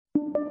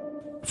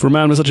For a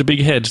man with such a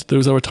big head,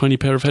 those are a tiny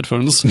pair of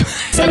headphones.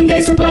 7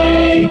 Days to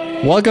Play!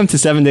 Welcome to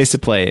 7 Days to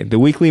Play, the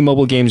weekly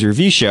mobile games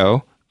review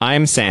show.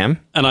 I'm Sam.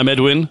 And I'm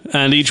Edwin,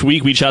 and each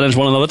week we challenge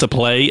one another to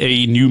play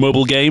a new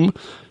mobile game.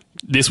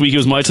 This week it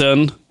was my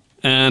turn,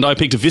 and I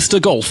picked Vista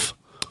Golf.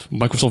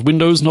 Microsoft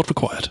Windows not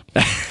required.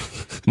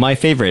 My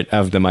favorite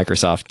of the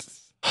Microsoft,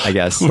 I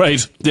guess.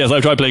 Right. Yes,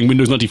 I've tried playing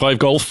Windows 95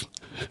 Golf.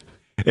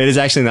 It is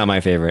actually not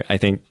my favorite. I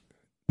think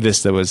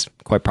Vista was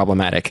quite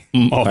problematic.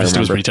 Vista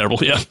was pretty terrible,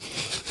 yeah.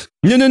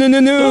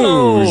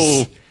 No.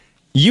 Oh.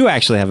 You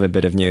actually have a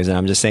bit of news, and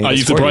I'm just saying. Are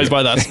you surprised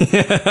by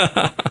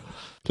that?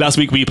 Last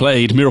week we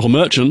played Miracle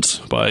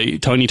Merchant by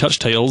Tiny Touch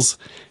Tales,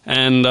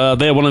 and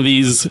they're one of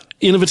these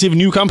innovative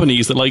new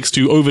companies that likes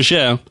to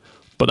overshare.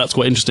 But that's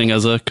quite interesting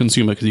as a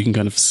consumer because you can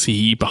kind of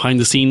see behind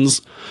the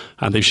scenes,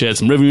 and they've shared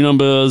some revenue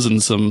numbers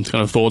and some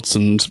kind of thoughts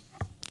and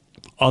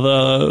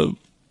other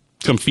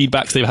kind of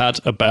feedbacks they've had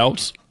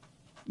about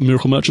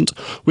Miracle Merchant,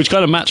 which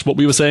kind of match what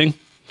we were saying.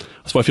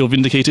 That's why I feel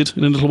vindicated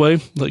in a little way.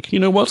 Like, you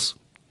know what?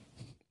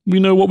 We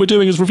know what we're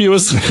doing as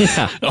reviewers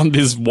on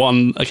this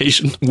one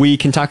occasion. We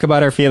can talk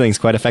about our feelings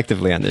quite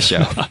effectively on this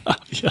show.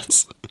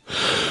 Yes.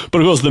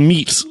 But of course, the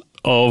meat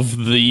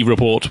of the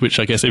report, which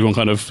I guess everyone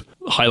kind of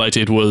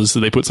highlighted, was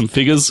that they put some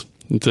figures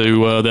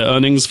into their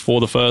earnings for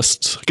the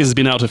first, I guess it's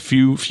been out a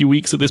few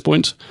weeks at this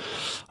point,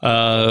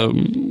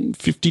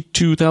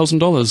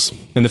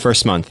 $52,000. In the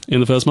first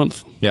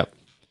month. Yep.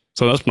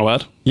 So that's not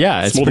bad.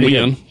 Yeah, it's more than pretty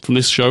we good. earn from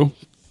this show.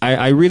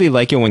 I really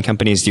like it when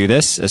companies do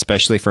this,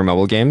 especially for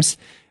mobile games.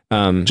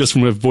 Just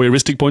from a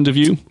voyeuristic point of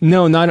view?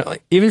 No, not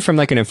even from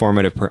like an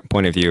informative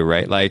point of view,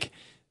 right? Like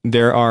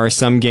there are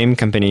some game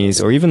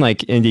companies or even like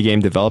indie game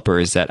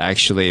developers that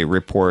actually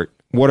report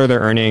what are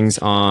their earnings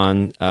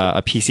on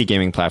a PC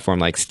gaming platform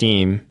like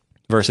Steam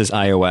versus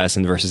iOS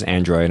and versus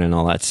Android and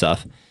all that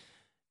stuff.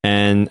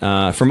 And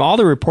from all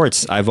the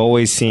reports, I've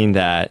always seen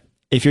that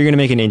if you're going to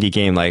make an indie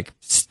game, like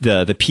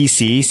the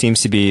PC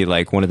seems to be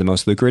like one of the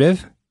most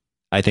lucrative.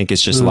 I think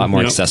it's just a lot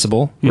more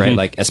accessible, right?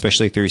 Like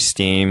especially through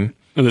Steam.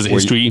 And there's a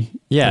history,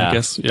 I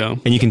guess, yeah.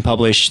 And you can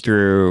publish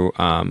through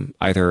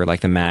either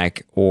like the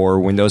Mac or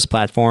Windows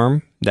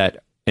platform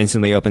that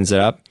instantly opens it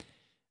up.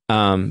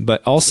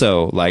 But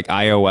also like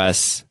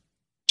iOS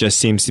just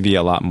seems to be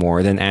a lot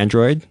more than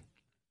Android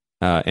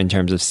in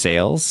terms of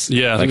sales.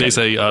 Yeah, I think like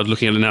they say,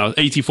 looking at it now,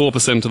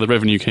 84% of the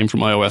revenue came from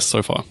iOS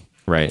so far.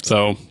 Right.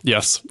 So,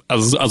 yes,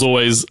 as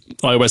always,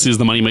 iOS is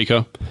the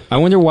moneymaker. I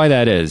wonder why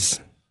that is.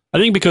 I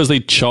think because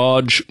like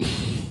iOS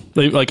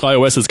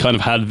has kind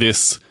of had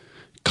this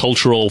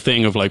cultural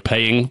thing of like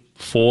paying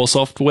for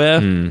software.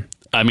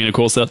 I mean, of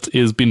course, that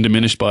is been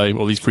diminished by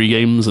all these free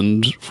games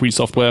and free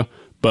software.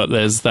 But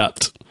there's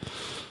that.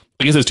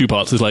 I guess there's two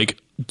parts. There's like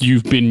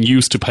you've been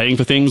used to paying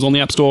for things on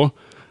the App Store,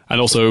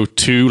 and also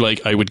two,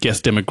 like I would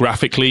guess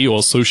demographically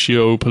or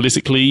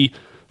socio-politically,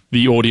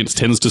 the audience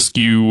tends to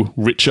skew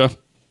richer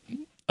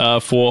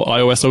for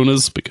iOS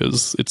owners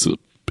because it's an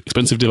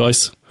expensive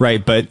device.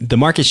 Right, but the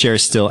market share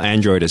is still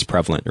Android is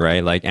prevalent,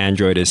 right? Like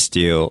Android is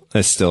still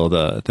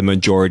the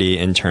majority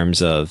in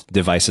terms of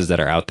devices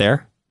that are out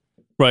there.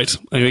 Right.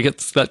 I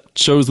guess that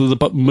shows that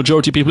the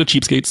majority of people are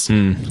cheapskates.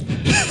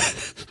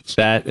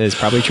 That is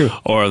probably true.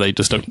 Or they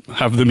just don't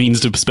have the means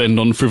to spend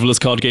on frivolous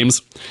card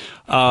games.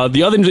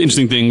 The other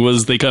interesting thing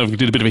was they kind of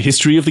did a bit of a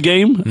history of the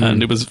game,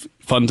 and it was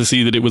fun to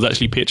see that it was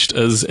actually pitched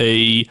as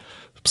a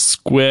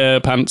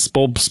SquarePants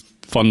Bob's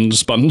Fun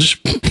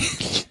Sponge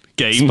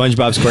game.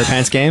 SpongeBob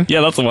SquarePants game?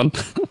 Yeah, that's the one.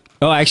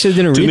 Oh, I actually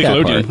didn't read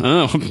that part.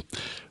 Oh.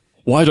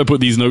 Why did I put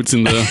these notes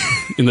in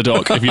the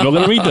doc if you're not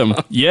going to read them?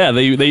 Yeah,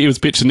 it was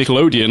pitched to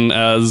Nickelodeon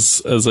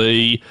as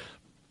a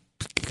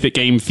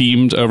game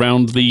themed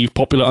around the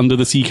popular Under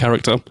the Sea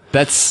character.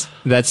 That's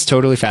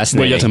totally fascinating.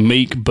 Where you had to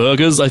make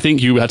burgers. I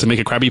think you had to make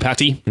a Krabby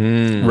Patty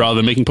rather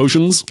than making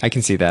potions. I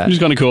can see that. Which is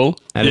kind of cool.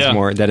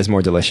 That is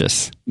more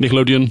delicious.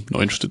 Nickelodeon,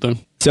 not interested though.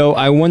 So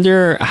I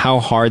wonder how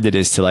hard it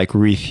is to like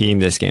retheme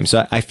this game.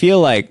 So I feel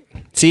like,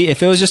 see,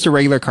 if it was just a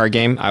regular card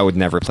game, I would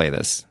never play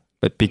this.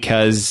 But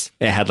because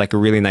it had like a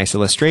really nice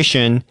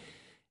illustration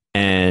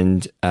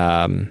and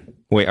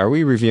wait, are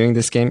we reviewing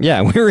this game?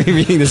 Yeah, we're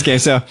reviewing this game.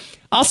 So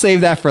I'll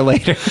save that for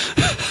later.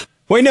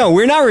 Wait, no,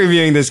 we're not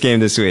reviewing this game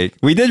this week.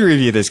 We did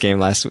review this game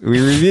last week.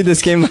 We reviewed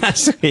this game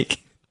last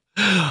week.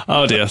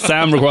 Oh dear.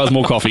 Sam requires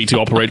more coffee to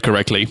operate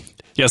correctly.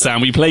 Yes,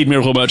 Sam, we played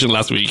Miracle Merchant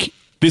last week.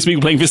 This week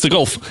we're playing Vista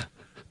Golf.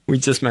 We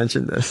just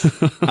mentioned this.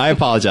 I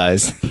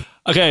apologize.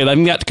 Okay,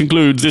 then that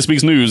concludes this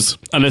week's news.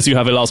 Unless you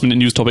have a last minute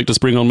news topic to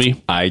spring on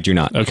me. I do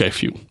not. Okay,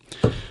 phew.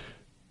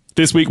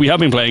 This week we have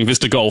been playing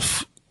Vista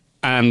Golf.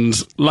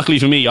 And luckily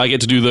for me, I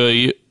get to do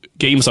the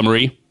game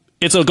summary.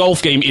 It's a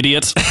golf game,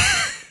 idiot.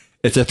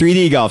 It's a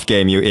 3D golf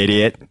game, you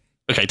idiot.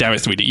 Okay, damn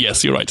it, 3D.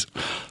 Yes, you're right.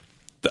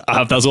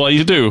 That's all I need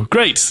to do.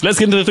 Great. Let's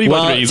get into the 3x3s.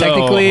 Well,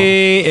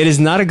 technically, it is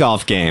not a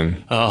golf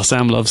game. Oh,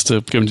 Sam loves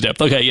to go into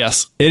depth. Okay,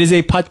 yes. It is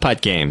a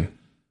putt-putt game.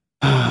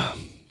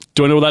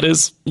 Do I know what that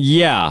is?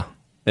 Yeah.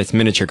 It's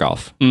miniature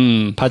golf.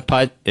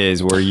 Putt-putt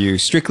is where you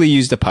strictly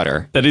use the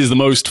putter. That is the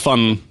most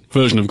fun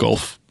version of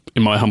golf,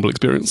 in my humble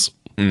experience.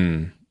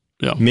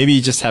 Yeah. Maybe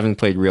you just haven't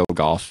played real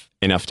golf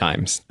enough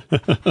times.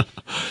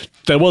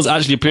 There was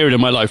actually a period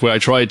in my life where I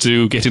tried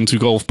to get into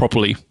golf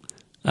properly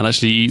and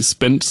actually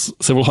spent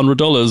several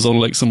 $100s on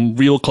like some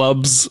real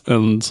clubs.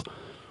 And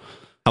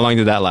How long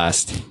did that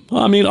last?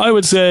 I mean, I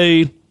would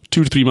say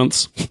 2 to 3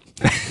 months.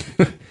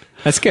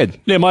 That's good.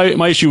 Yeah,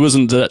 my issue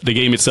wasn't the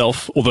game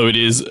itself, although it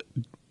is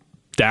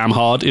damn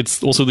hard.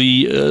 It's also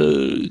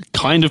the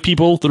kind of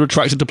people that are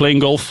attracted to playing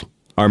golf.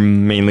 Are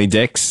mainly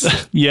dicks?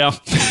 Yeah.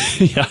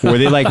 Yeah. Were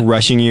they like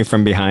rushing you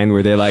from behind?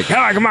 Were they like,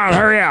 oh, come on,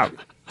 hurry up?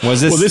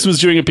 Was this? Well, this was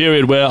during a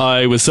period where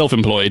I was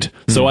self-employed,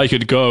 so I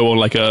could go on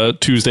like a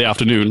Tuesday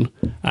afternoon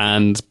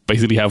and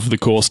basically have the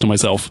course to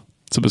myself.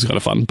 So it was kind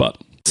of fun, but...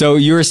 So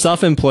you were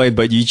self-employed,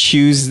 but you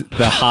choose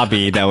the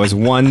hobby that was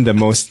one,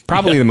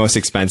 probably the most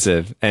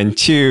expensive, and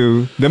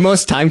two, the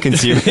most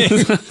time-consuming.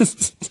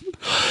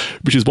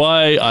 Which is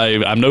why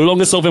I'm no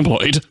longer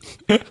self-employed.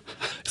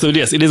 So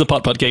yes, it is a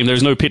putt-putt game.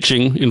 There's no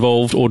pitching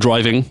involved or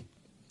driving.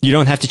 You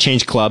don't have to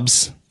change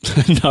clubs.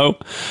 No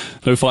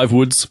 5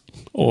 woods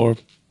or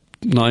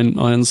 9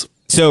 irons.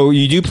 So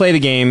you do play the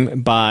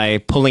game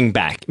by pulling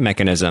back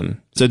mechanism.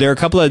 So there are a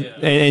couple of,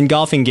 in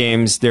golfing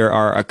games, there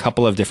are a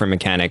couple of different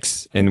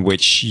mechanics in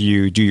which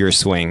you do your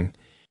swing.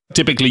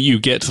 Typically you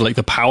get like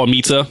the power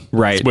meter,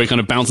 Right. where it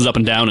kind of bounces up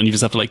and down and you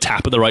just have to like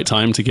tap at the right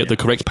time to get the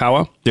correct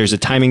power. There's a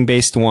timing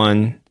based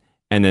one,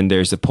 and then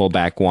there's a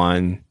pullback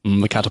one.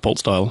 The catapult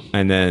style.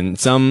 And then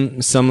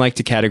some like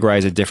to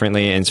categorize it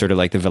differently in sort of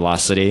like the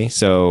velocity.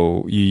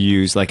 So you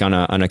use like on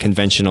a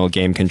conventional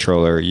game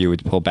controller, you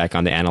would pull back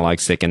on the analog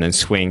stick and then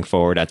swing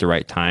forward at the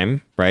right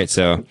time, right?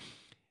 So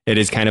it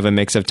is kind of a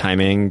mix of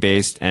timing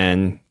based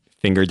and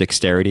finger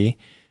dexterity,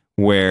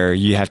 where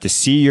you have to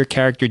see your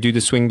character do the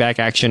swing back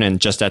action,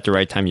 and just at the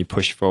right time you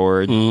push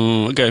forward.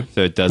 Okay.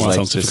 So it does Wow, like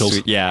sounds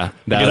difficult. yeah.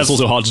 That's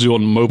also hard to do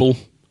on mobile.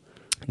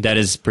 That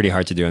is pretty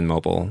hard to do in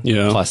mobile.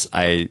 Yeah. Plus,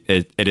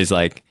 it is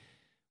like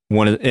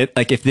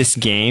like if this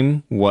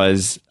game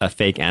was a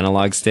fake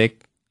analog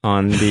stick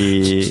on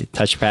the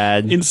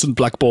touchpad, Instant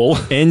black ball.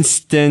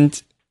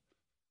 instant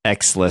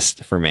X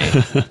list for me.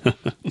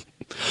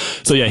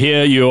 So yeah,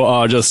 here you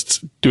are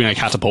just doing a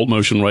catapult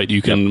motion, right?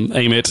 You can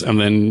aim it and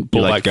then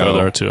pull Let back go.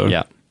 further to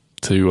Yeah.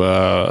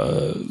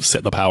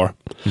 set the power,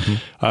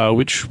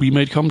 which we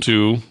may come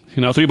to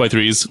in our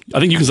 3x3s. I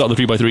think you can start the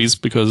 3x3s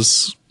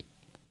because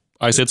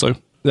I said so.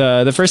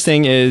 The first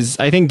thing is,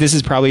 I think this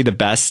is probably the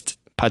best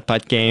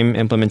putt-putt game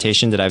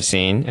implementation that I've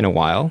seen in a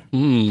while.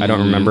 I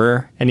don't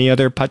remember any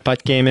other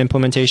putt-putt game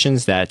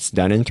implementations that's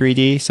done in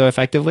 3D so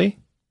effectively.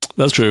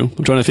 That's true.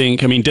 I'm trying to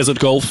think. I mean, Desert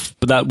Golf,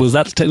 but was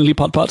that technically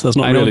putt-putt? That's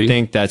not I really. don't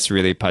think that's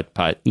really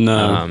putt-putt.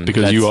 No,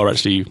 because you are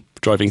actually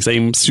driving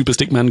same Super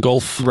Stickman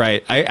Golf.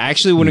 Right. I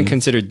actually wouldn't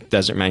consider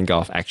Desert Man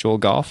Golf actual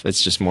golf.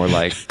 It's just more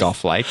like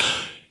golf-like.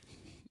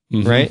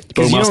 Right?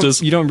 Because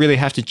Bowmasters. you don't really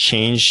have to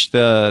change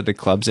the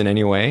clubs in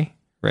any way.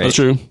 Right. That's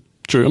true.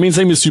 True. I mean,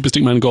 same as Super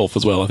Stickman Golf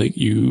as well. I think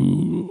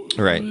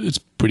Right. it's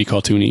pretty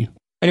cartoony.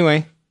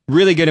 Anyway,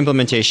 really good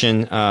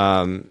implementation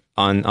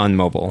on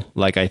mobile.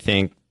 Like, I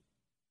think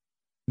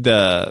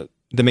the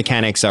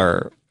mechanics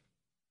are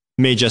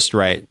made just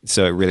right,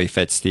 so it really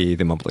fits the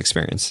mobile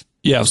experience.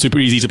 Yeah, super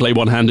easy to play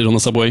one-handed on the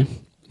subway,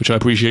 which I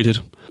appreciated.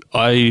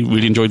 I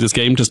really enjoyed this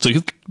game. Just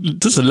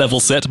a level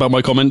set about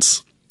my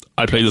comments.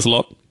 I play this a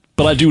lot,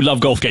 but I do love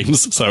golf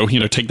games, so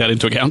take that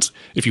into account.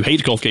 If you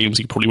hate golf games,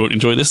 you probably won't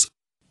enjoy this.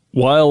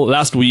 While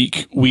last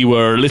week we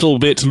were a little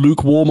bit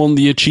lukewarm on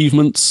the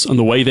achievements and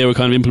the way they were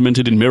kind of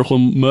implemented in Miracle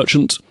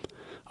Merchant,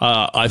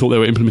 I thought they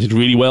were implemented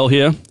really well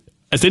here.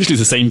 Essentially,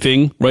 it's the same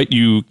thing, right?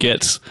 You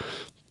get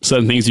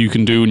certain things you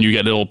can do, and you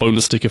get a little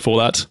bonus sticker for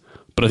that.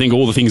 But I think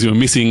all the things you were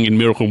missing in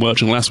Miracle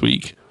Merchant last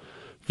week,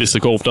 Vista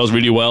Golf does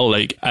really well.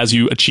 Like, as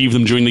you achieve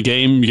them during the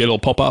game, you get a little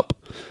pop-up.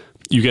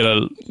 You get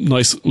a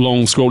nice,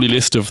 long, scrolly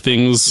list of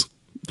things.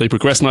 They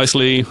progress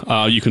nicely.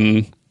 You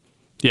can,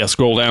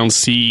 scroll down,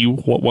 see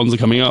what ones are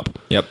coming up.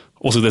 Yep.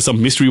 Also, there's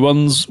some mystery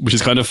ones, which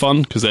is kind of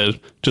fun, because they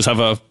just have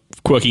a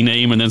quirky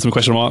name and then some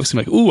question marks.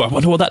 You're like, ooh, I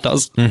wonder what that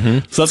does.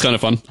 Mm-hmm. So that's kind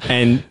of fun.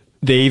 And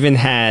they even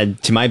had,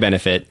 to my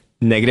benefit,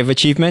 negative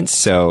achievements.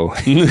 So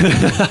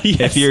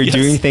if you're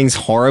doing things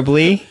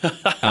horribly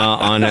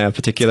on a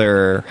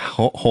particular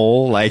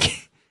hole,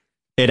 like,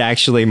 it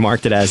actually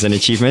marked it as an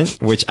achievement,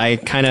 which I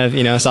kind of,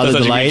 saw That's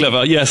the delight, really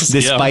clever. Yes,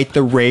 despite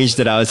the rage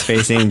that I was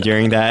facing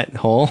during that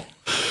hole.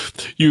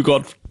 You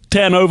got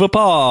 10 over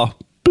par.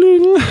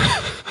 Bling.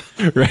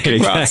 Right,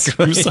 Congrats.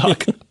 exactly. You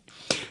suck.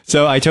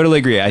 So I totally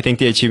agree. I think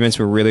the achievements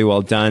were really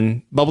well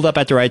done. Bubbled up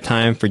at the right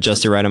time for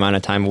just the right amount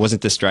of time. It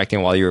wasn't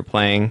distracting while you were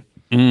playing.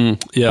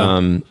 Yeah.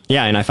 And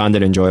I found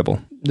it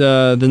enjoyable.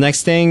 The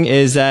next thing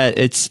is that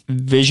it's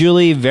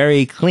visually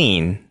very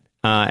clean.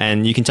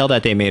 And you can tell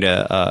that they made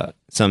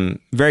some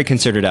very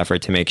concerted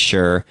effort to make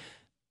sure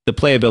the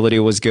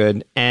playability was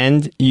good.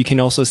 And you can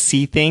also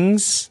see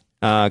things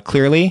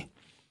clearly.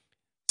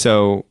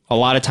 So a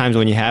lot of times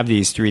when you have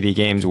these 3D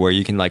games where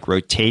you can like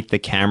rotate the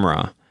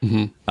camera,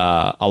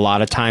 a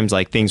lot of times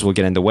like things will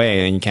get in the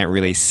way and you can't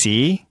really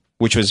see,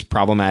 which was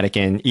problematic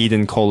in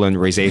Eden: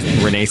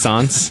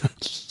 Renaissance.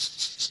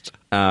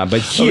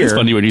 But here, It's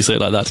funny when you say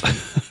it like that.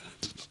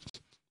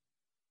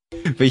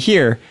 But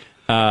here,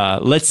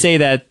 let's say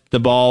that the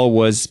ball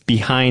was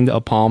behind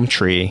a palm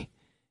tree,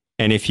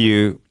 and if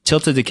you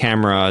tilted the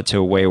camera to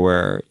a way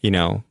where, you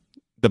know,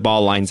 the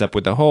ball lines up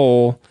with the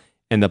hole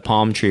and the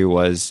palm tree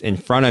was in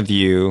front of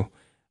you,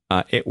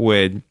 it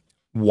would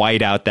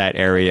white out that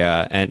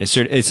area and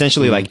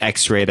essentially like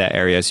X-ray that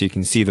area so you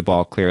can see the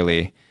ball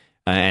clearly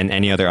and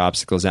any other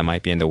obstacles that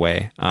might be in the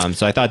way.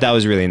 So I thought that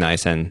was really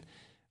nice, and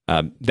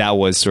that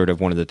was sort of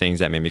one of the things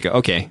that made me go,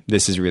 okay,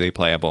 this is really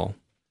playable.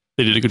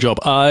 They did a good job.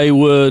 I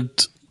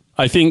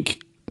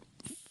think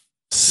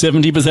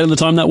 70% of the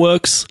time that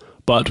works,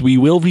 but we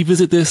will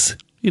revisit this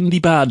in the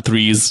bad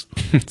threes.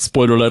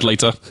 Spoiler alert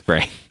later.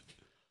 Right.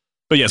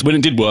 But yes, when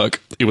it did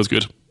work, it was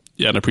good.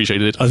 Yeah, and I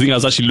appreciated it. I think I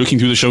was actually looking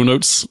through the show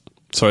notes,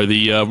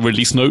 the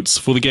release notes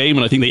for the game,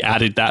 and I think they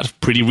added that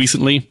pretty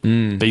recently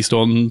based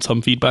on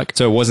some feedback.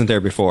 So it wasn't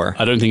there before?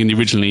 I don't think in the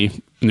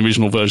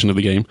original version of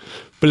the game.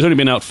 But it's only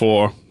been out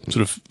for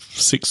sort of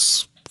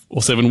 6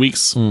 or 7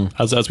 weeks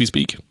as we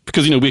speak.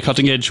 Because, you know, we're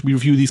cutting edge. We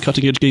review these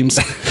cutting edge games.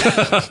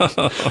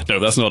 No,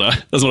 that's not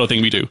a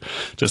thing we do.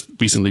 Just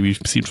recently we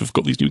seem to have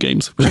got these new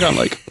games, which I don't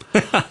like.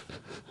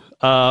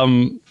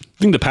 I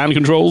think the pan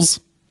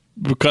controls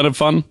were kind of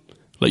fun.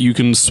 Like, you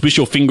can swish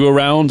your finger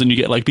around and you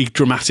get like big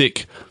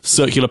dramatic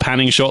circular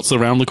panning shots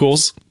around the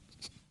course,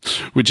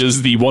 which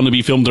is the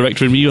wannabe film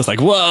director in me was like,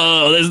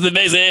 whoa, this is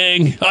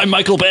amazing. I'm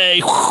Michael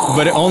Bay.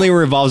 But it only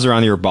revolves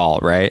around your ball,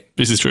 right?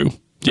 This is true.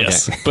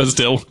 Yes, Okay. but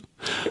still,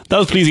 that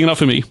was pleasing enough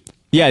for me.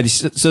 Yeah,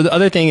 so the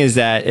other thing is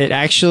that it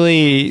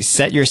actually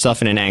set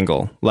yourself in an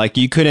angle. Like,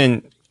 you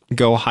couldn't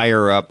go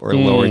higher up or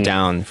lower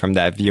down from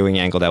that viewing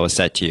angle that was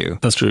set to you.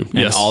 That's true. And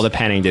Yes. all the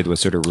panning did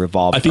was sort of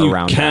revolve I think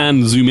around you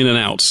can zoom in and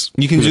out.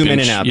 that. You can with a zoom in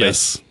pinch. and out,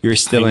 Yes. but you're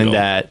still in Angle.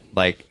 that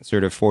like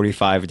sort of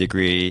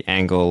 45-degree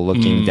angle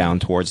looking down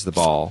towards the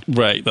ball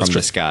Right, that's from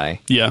true. the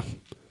sky. Yeah,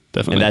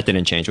 definitely. And that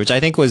didn't change, which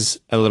I think was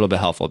a little bit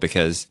helpful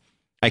because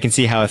I can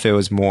see how if it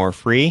was more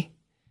free,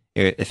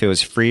 if it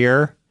was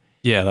freer,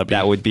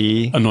 that would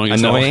be annoying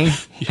as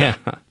hell. Yeah.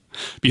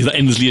 because they're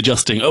endlessly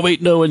adjusting. Oh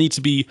wait, no, I need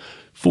to be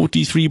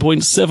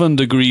 43.7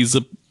 degrees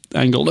of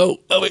angle. No,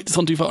 oh wait, it's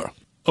on too far.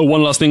 Oh,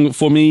 one last thing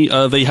for me.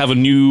 They have a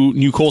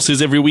new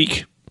courses every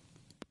week,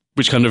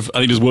 which kind of I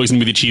think just works in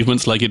with the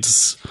achievements. Like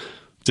it's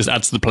just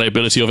adds to the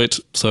playability of it.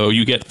 So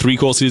you get 3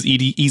 courses,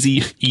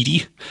 easy,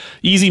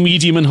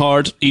 medium, and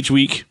hard each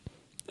week,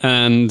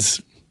 and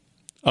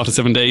after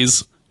 7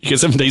 days, you get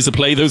 7 days to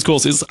play those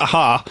courses.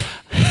 Aha!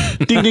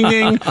 Ding, ding,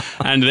 ding.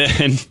 And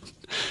then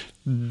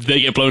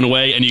they get blown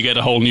away and you get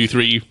a whole new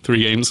three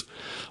games,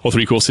 or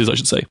 3 courses, I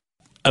should say.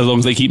 As long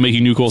as they keep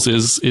making new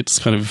courses, it's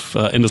kind of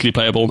endlessly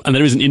playable. And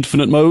there is an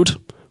infinite mode,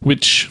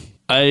 which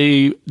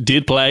I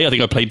did play. I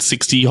think I played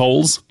 60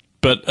 holes.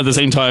 But at the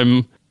same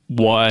time,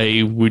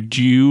 why would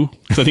you?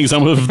 Because I think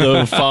some of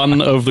the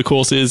fun of the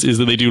courses is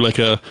that they do like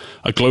a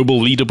global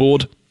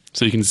leaderboard.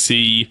 So you can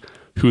see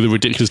who the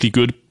ridiculously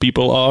good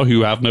people are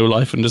who have no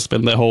life and just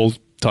spend their whole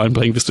time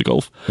playing Vista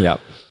Golf. Yeah.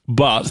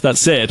 But that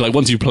said, like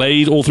once you've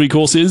played all 3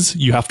 courses,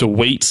 you have to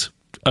wait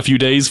a few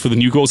days for the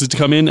new courses to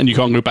come in, and you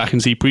can't go back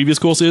and see previous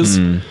courses.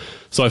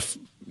 So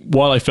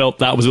while I felt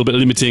that was a little bit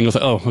limiting, I was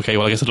like, oh, okay,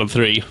 well, I guess I've done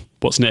 3.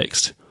 What's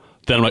next?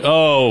 Then I'm like,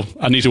 oh,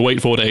 I need to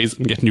wait 4 days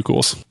and get a new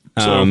course.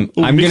 So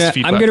I'm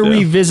gonna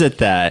revisit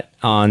that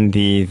on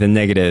the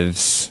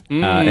negatives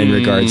in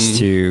regards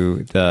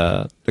to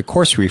the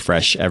course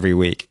refresh every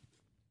week.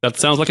 That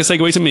sounds like a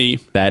segue to me.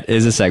 That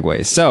is a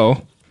segue.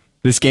 So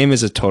this game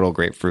is a total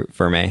grapefruit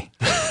for me.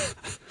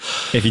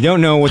 If you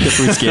don't know what the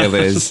fruit scale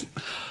is,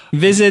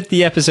 visit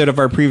the episode of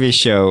our previous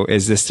show,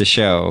 Is This the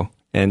Show,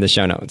 in the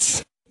show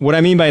notes. What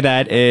I mean by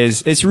that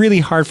is it's really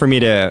hard for me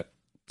to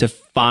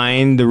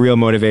find the real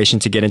motivation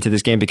to get into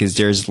this game because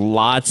there's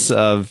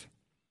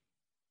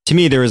to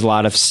me, there is a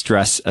lot of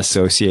stress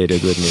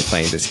associated with me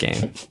playing this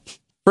game.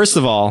 First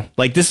of all,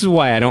 like this is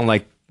why I don't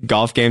like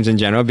golf games in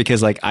general,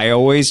 because like I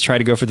always try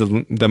to go for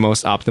the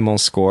most optimal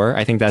score.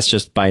 I think that's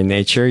just by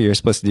nature. You're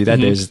supposed to do that.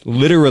 There's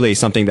literally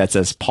something that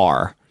says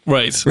par.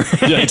 Right.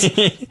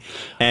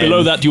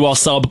 Below that, you are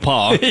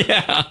subpar.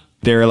 Yeah.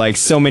 There are like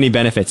so many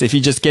benefits. If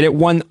you just get it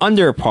 1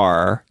 under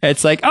par,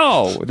 it's like,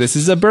 oh, this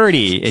is a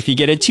birdie. If you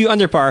get it 2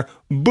 under par,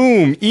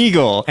 boom,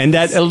 eagle. And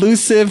that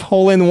elusive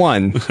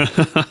hole-in-one.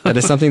 That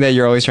is something that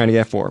you're always trying to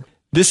get for.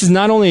 This is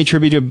not only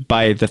attributed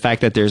by the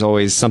fact that there's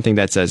always something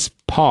that says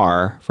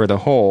par for the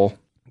hole.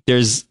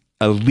 There's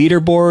a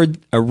leaderboard,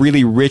 a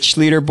really rich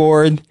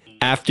leaderboard.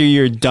 After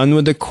you're done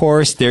with the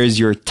course, there's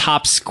your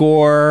top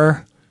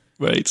score.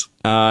 Right.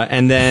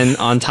 And then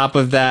on top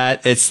of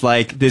that, it's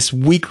like this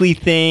weekly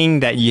thing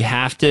that you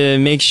have to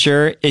make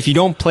sure if you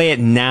don't play it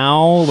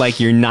now, like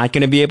you're not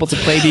going to be able to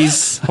play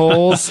these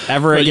holes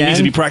ever Right, again. you need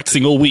to be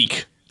practicing all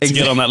week to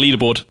get on that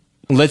leaderboard.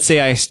 Let's say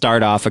I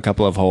start off a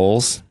couple of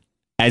holes.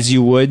 As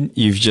you would,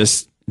 you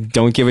just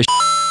don't give a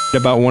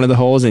about one of the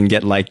holes and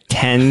get like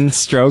 10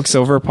 strokes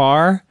over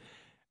par.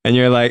 And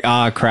you're like,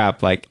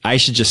 crap, like I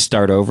should just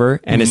start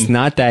over. And it's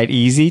not that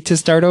easy to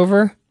start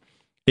over.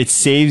 It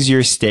saves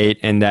your state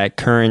in that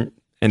current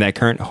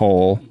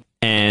hole.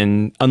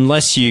 And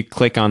unless you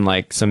click on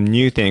like some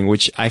new thing,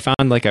 which I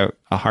found like a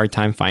hard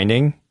time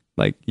finding,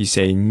 like you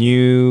say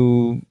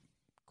new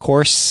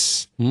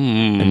course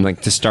and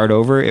like to start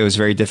over, it was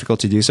very difficult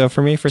to do so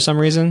for me for some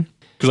reason.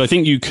 Because I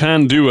think you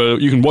can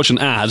watch an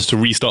ad to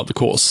restart the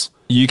course.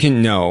 You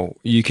can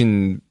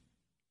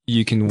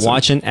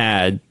watch an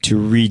ad to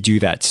redo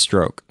that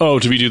stroke. Oh,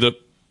 to redo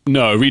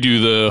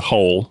the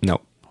hole.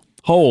 No.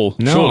 Hole,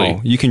 No, surely.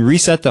 you can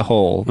reset the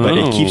hole, but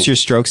it Oh. keeps your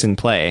strokes in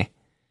play.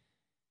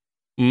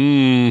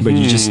 Mm-hmm. But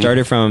you just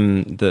started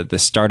from the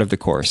start of the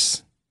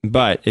course.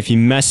 But if you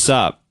mess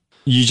up,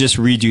 you just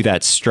redo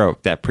that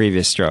stroke, that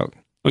previous stroke.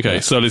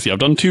 Okay, so let's see. I've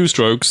done 2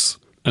 strokes.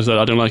 I said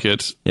I don't like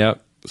it.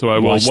 Yep. So I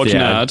will Watch watch the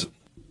an ad. ad.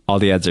 All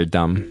the ads are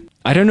dumb.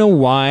 I don't know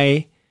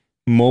why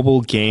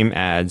mobile game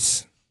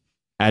ads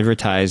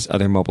advertise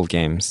other mobile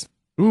games.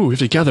 Ooh, we have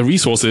to gather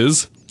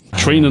resources,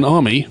 train an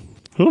army.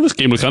 Oh, this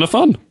game looks kind of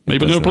fun.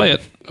 Maybe I'm going to play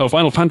it. Oh,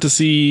 Final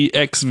Fantasy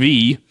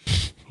XV.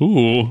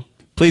 Ooh.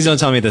 Please don't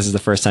tell me this is the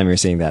first time you're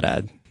seeing that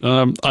ad.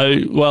 I'm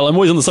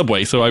always on the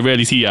subway, so I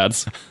rarely see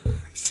ads.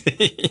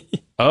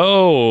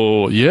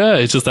 Oh, yeah,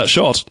 it's just that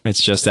shot.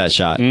 It's just that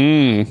shot.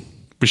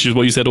 Which is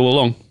what you said all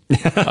along.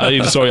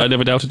 Sorry, I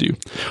never doubted you.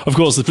 Of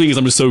course, the thing is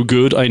I'm just so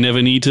good, I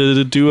never need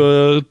to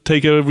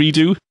take a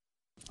redo.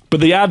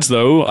 But the ads,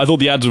 though, I thought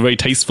the ads were very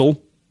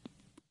tasteful.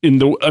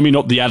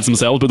 Not the ads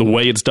themselves, but the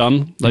way it's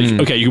done. Like,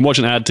 okay, you can watch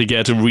an ad to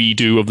get a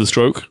redo of the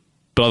stroke,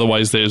 but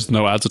otherwise there's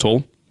no ads at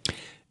all.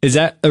 Is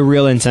that a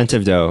real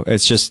incentive, though?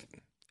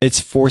 It's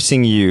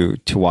forcing you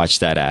to watch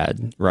that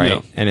ad, right?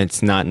 Yeah. And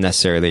it's not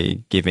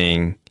necessarily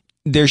giving...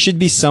 There should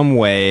be some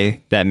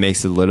way that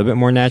makes it a little bit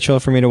more natural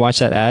for me to watch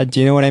that ad. Do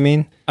you know what I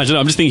mean? I don't know,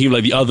 I'm just thinking of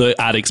like the other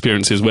ad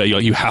experiences where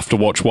you have to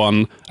watch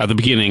one at the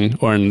beginning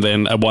and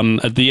then one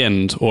at the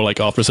end, or like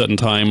after a certain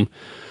time,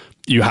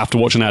 you have to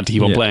watch an ad to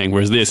keep on playing.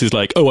 Whereas this is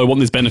like, oh, I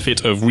want this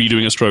benefit of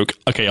redoing a stroke.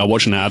 Okay, I'll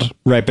watch an ad.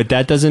 Right, but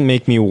that doesn't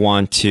make me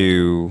want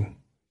to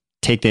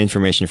take the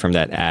information from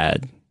that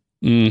ad.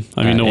 No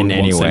one in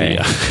any wants way.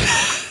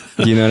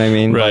 any. Do you know what I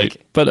mean? Right.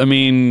 Like, But I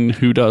mean,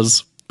 who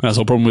does? That's the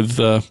whole problem with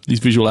these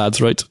visual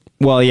ads, right?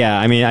 well, yeah,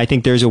 I mean, I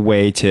think there's a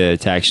way to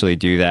actually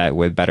do that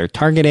with better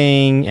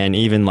targeting and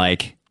even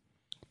like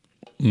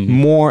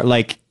more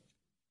like,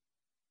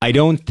 I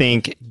don't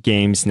think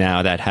games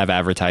now that have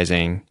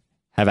advertising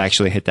have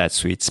actually hit that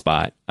sweet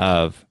spot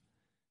of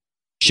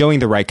showing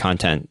the right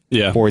content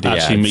Yeah. for the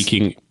actually ads.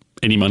 making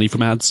any money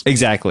from ads.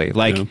 Exactly.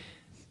 Like Yeah.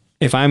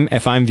 if I'm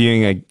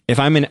playing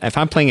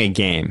a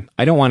game,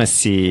 I don't want to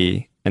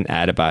see an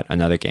ad about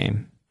another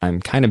game. I'm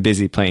kind of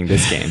busy playing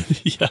this game.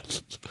 Yeah.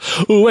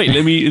 Oh, wait,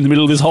 in the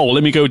middle of this hole,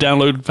 let me go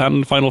download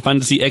Final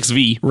Fantasy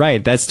XV.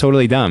 Right, that's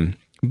totally dumb.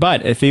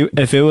 But if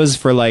it was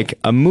for like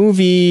a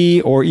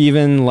movie or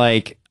even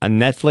like a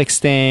Netflix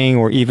thing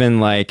or even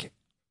like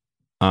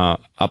a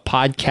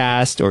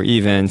podcast or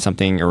even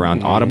something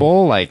around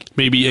Audible, like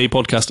Maybe a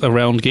podcast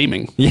around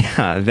gaming.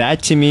 yeah,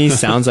 that to me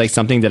sounds like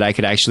something that I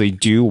could actually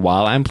do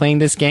while I'm playing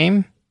this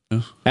game.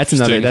 That's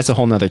a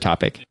whole nother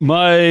topic.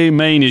 My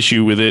main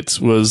issue with it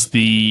was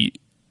the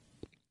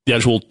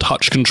actual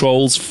touch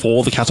controls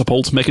for the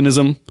catapult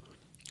mechanism.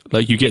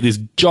 Like you get this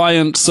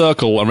giant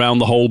circle around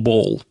the whole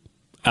ball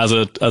as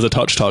a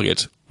touch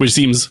target, which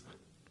seems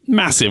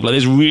massive. Like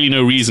there's really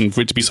no reason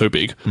for it to be so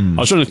big. I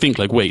was trying to think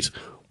like, wait,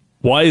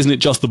 why isn't it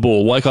just the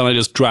ball? Why can't I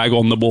just drag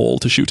on the ball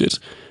to shoot it?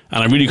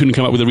 And I really couldn't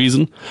come up with a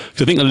reason.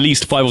 Because I think at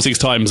least 5 or 6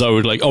 times I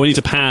would like, oh, I need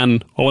to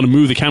pan. I want to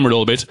move the camera a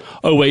little bit.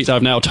 Oh, wait,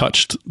 I've now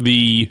touched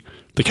the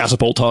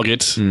catapult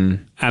target.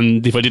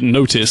 And if I didn't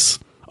notice,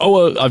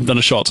 I've done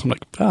a shot. I'm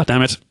like,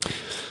 damn it.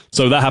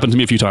 So that happened to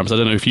me a few times. I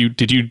don't know if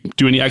did you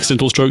do any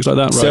accidental strokes like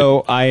that? Right.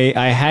 So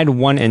I had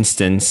one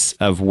instance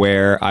of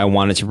where I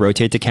wanted to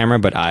rotate the camera,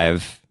 but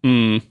I've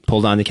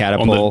pulled on the on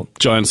catapult the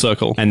giant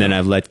circle. and then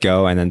I've let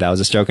go and then that was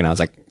a stroke and I was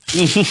like,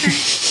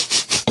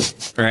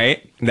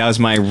 right? That was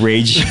my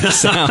rage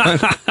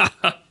sound.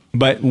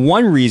 But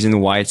one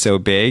reason why it's so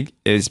big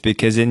is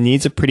because it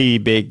needs a pretty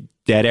big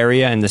dead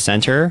area in the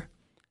center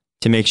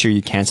to make sure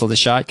you cancel the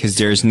shot, because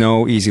there's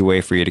no easy way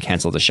for you to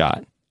cancel the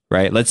shot,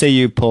 right? Let's say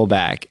you pull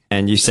back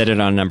and you set it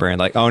on a number and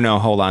like, oh no,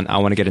 hold on, I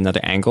want to get another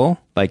angle.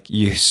 Like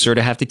you sort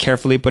of have to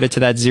carefully put it to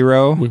that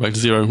 0, We're back to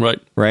 0, right?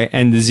 right?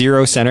 And the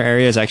 0 center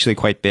area is actually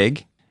quite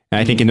big. And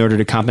I think in order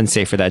to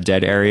compensate for that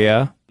dead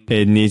area,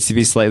 it needs to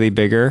be slightly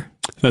bigger.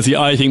 I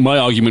think my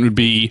argument would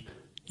be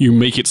you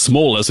make it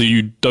smaller so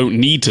you don't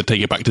need to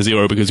take it back to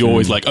 0 because you're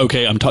always like,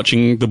 okay, I'm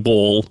touching the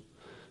ball.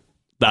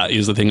 That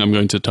is the thing I'm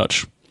going to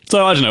touch.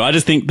 So I don't know. I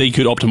just think they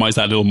could optimize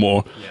that a little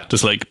more.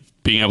 Just like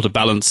being able to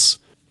balance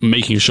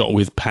making a shot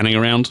with panning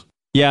around.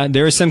 Yeah,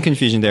 there is some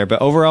confusion there,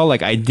 but overall,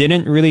 like I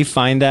didn't really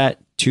find that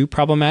too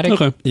problematic.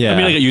 Okay. Yeah. I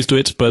mean, I get used to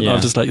it, but Yeah.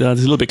 I'm just like, it's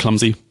a little bit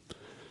clumsy.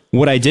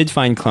 What I did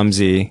find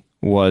clumsy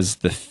was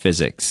the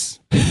physics.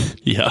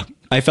 Yeah.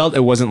 I felt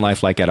it wasn't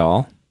lifelike at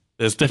all.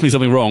 There's definitely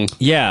something wrong.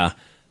 Yeah.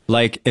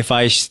 Like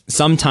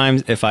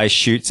sometimes if I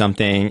shoot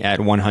something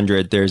at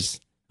 100, there's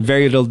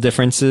very little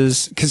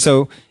differences.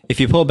 So if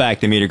you pull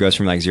back, the meter goes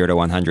from like 0 to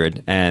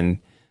 100, and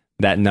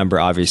that number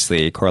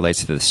obviously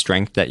correlates to the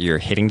strength that you're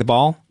hitting the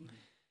ball.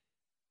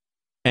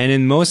 And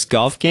in most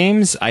golf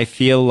games, I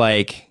feel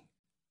like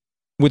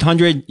with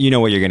 100, you know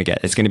what you're going to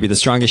get. It's going to be the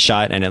strongest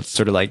shot, and it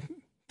sort of like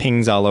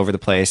pings all over the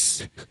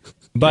place.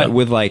 But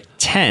with like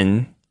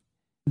 10,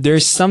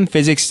 there's some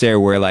physics there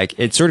where like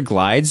it sort of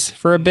glides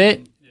for a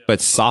bit,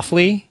 but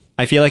softly.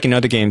 I feel like in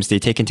other games, they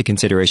take into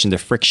consideration the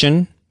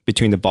friction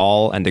between the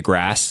ball and the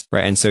grass,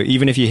 right? And so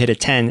even if you hit a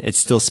 10, it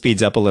still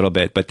speeds up a little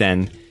bit, but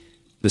then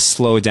the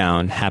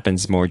slowdown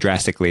happens more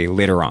drastically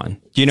later on.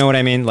 Do you know what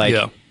I mean? Like,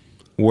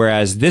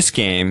 whereas this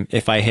game,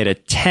 if I hit a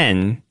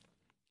 10,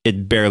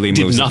 it barely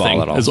moves the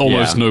ball at all. There's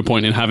almost no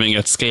point in having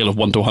a scale of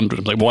 1 to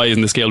 100. Like, why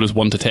isn't the scale just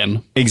 1 to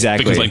 10?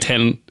 Exactly. Because like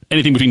 10,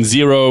 anything between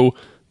 0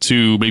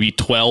 to maybe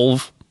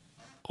 12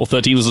 or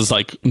 13 is just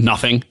like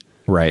nothing.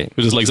 Right. It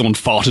was just like someone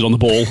farted on the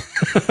ball.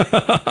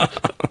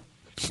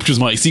 Which was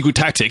my secret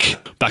tactic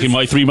back in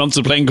my 3 months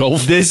of playing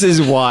golf. This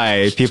is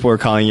why people are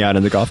calling you out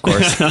on the golf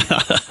course.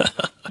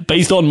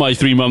 Based on my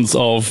 3 months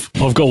of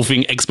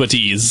golfing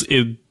expertise,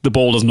 the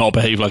ball does not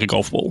behave like a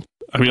golf ball.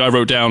 I mean, I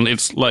wrote down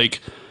it's like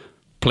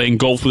playing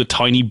golf with a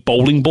tiny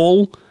bowling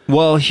ball.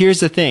 Well, here's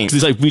the thing.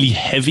 It's like really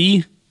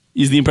heavy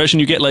is the impression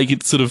you get. Like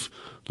it sort of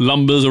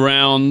lumbers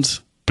around,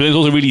 but it's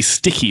also really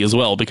sticky as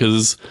well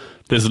because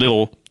there's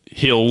little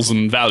hills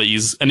and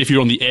valleys, and if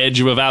you're on the edge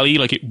of a valley,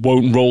 like it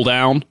won't roll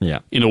down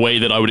in a way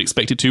that I would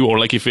expect it to, or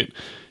like if it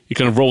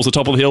kind of rolls the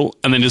top of the hill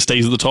and then just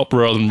stays at the top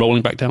rather than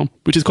rolling back down,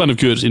 which is kind of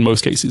good in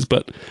most cases.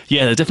 But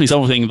yeah, there's definitely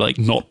something like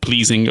not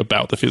pleasing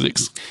about the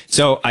physics.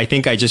 So I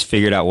think I just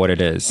figured out what it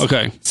is.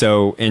 Okay.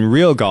 So in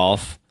real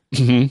golf,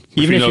 even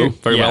if you're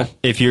very well,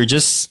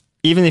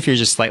 even if you're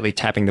just slightly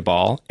tapping the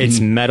ball,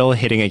 it's metal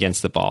hitting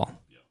against the ball.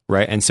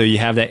 Right. And so you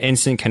have that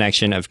instant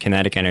connection of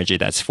kinetic energy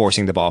that's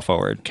forcing the ball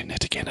forward.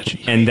 Kinetic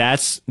energy. And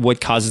that's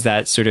what causes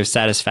that sort of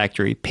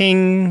satisfactory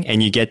ping,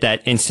 and you get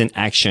that instant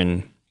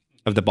action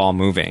of the ball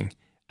moving.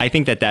 I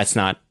think that that's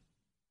not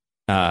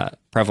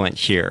prevalent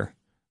here,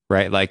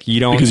 right? Like you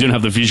don't... Because you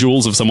don't have the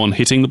visuals of someone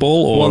hitting the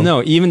ball? Or? Well,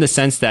 no, even the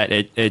sense that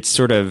it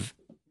sort of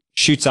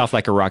shoots off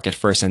like a rocket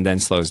first and then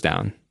slows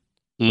down,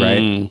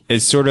 right?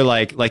 It's sort of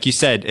like you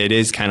said, it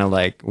is kind of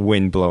like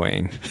wind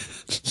blowing.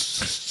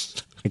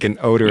 Like an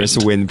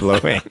odorous wind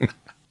blowing.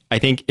 I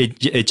think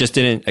it just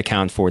didn't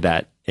account for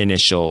that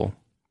initial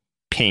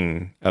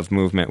ping of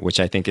movement, which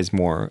I think is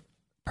more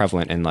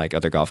prevalent in like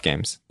other golf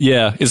games.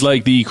 Yeah, it's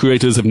like the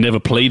creators have never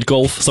played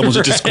golf. Someone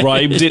just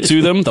described it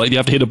to them. Like you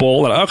have to hit a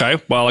ball. Like,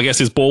 okay, well, I guess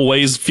this ball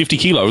weighs 50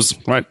 kilos.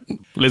 Right,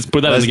 let's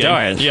put that in the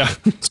game. Yeah,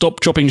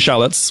 stop chopping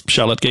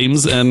shallot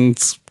games, and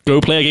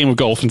go play a game of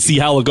golf and see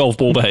how the golf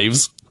ball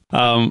behaves.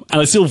 And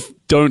I still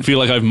don't feel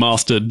like I've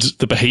mastered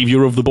the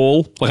behavior of the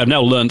ball. Like I've now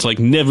learned to like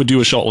never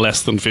do a shot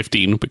less than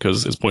 15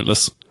 because it's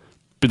pointless.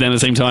 But then at the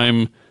same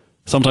time,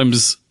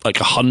 sometimes like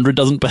 100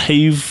 doesn't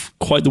behave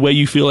quite the way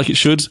you feel like it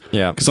should.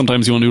 Yeah. Because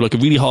sometimes you want to do like a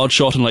really hard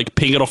shot and like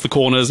ping it off the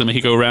corners and make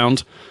it go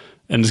around,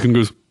 and it's going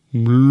to go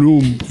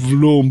bloom,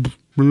 bloom,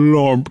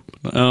 bloom.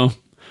 Oh,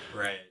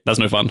 right. That's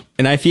no fun.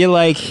 And I feel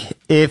like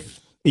I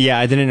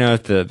didn't know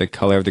if the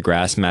color of the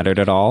grass mattered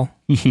at all.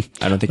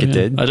 I don't think it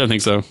did. I don't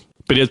think so.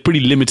 But it's pretty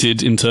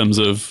limited in terms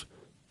of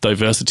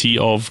diversity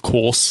of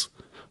course,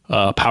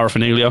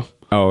 paraphernalia.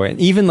 Oh, and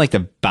even like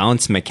the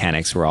bounce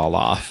mechanics were all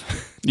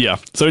off. Yeah.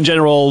 So in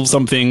general,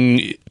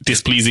 something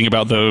displeasing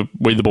about the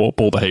way the ball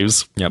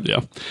behaves. Yep.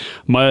 Yeah.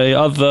 My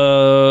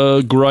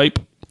other gripe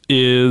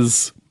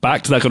is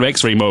back to that kind of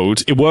X-ray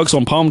mode. It works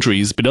on palm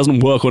trees, but it doesn't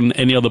work on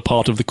any other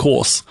part of the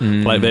course.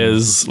 Like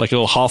there's like a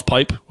little half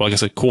pipe, or I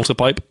guess a quarter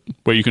pipe,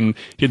 where you can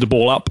hit the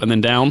ball up and then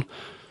down.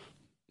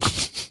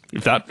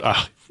 If that...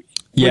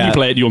 when you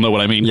play it, you'll know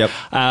what I mean. Yep.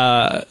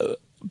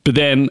 But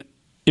then,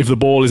 if the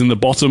ball is in the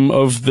bottom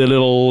of the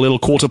little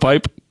quarter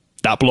pipe,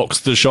 that blocks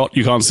the shot.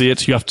 You can't see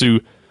it. You have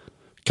to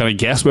kind of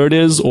guess where it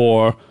is.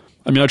 Or,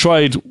 I mean, I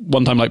tried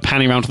one time like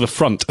panning around to the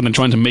front and then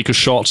trying to make a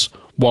shot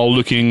while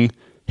looking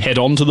head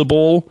on to the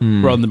ball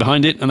rather than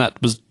behind it, and that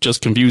was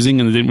just confusing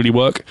and it didn't really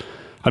work.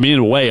 I mean, in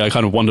a way, I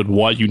kind of wondered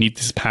why you need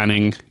this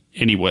panning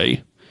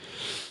anyway.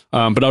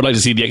 But I would like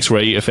to see the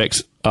X-ray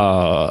effect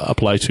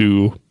apply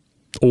to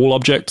all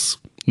objects,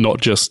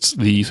 not just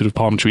the sort of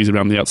palm trees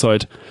around the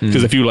outside.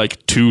 Because I feel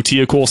like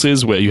 2-tier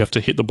courses where you have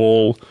to hit the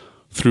ball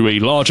through a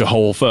larger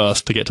hole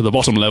first to get to the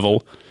bottom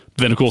level.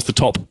 But then, of course, the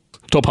top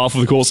half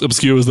of the course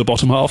obscures the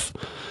bottom half.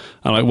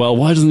 I'm like, well,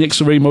 why doesn't the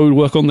X-ray mode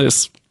work on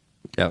this?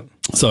 Yeah.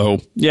 So,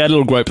 yeah, a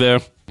little gripe there.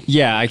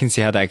 Yeah, I can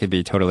see how that could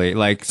be totally...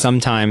 Like,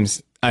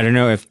 sometimes, I don't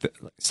know if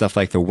stuff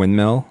like the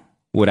windmill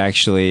would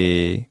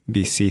actually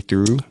be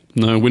see-through.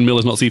 No, windmill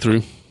is not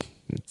see-through.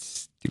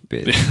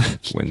 Stupid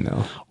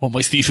windmill. Oh,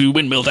 my see-through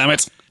windmill, damn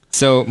it.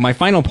 So my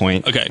final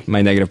point,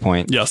 my negative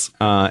point, yes,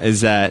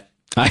 is that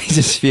I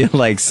just feel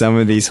like some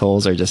of these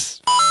holes are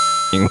just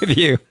with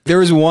you. There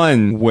was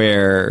one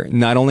where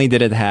not only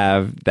did it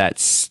have that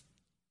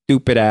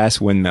stupid ass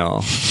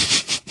windmill,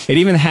 it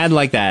even had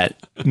like that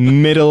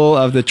middle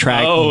of the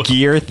track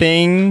gear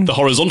thing. The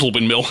horizontal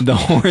windmill. The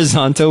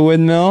horizontal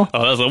windmill.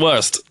 Oh, that's the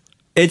worst.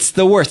 It's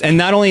the worst. And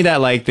not only that,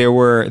 like there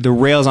were the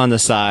rails on the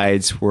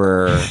sides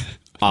were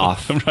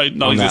off Right, on that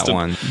non-existent.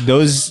 one.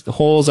 Those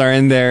holes are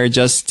in there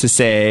just to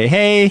say,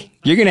 hey,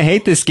 you're going to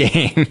hate this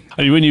game.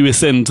 I mean, when you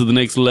ascend to the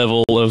next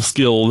level of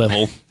skill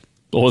level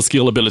or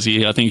skill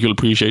ability, I think you'll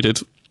appreciate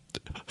it.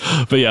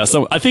 But yeah,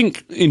 so I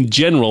think in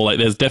general, like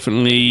there's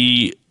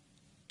definitely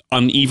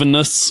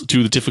unevenness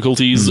to the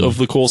difficulties of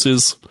the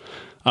courses.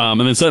 And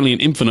then certainly in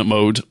infinite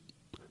mode,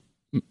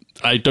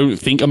 I don't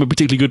think I'm a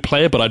particularly good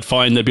player, but I'd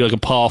find there'd be like a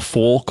par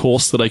 4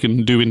 course that I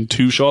can do in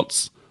 2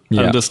 shots.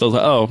 Yeah. And just I was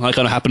like, oh, that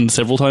kind of happened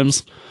several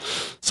times.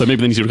 So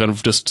maybe they need to kind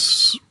of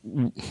just...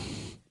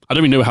 I don't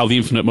even know how the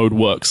infinite mode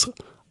works.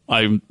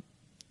 I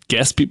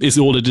guess it's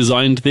all a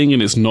designed thing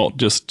and it's not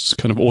just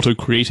kind of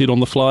auto-created on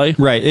the fly.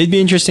 Right. It'd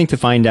be interesting to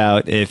find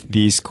out if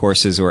these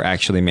courses were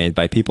actually made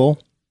by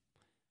people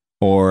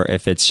or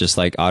if it's just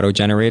like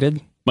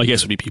auto-generated. My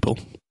guess would be people.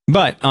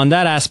 But on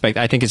that aspect,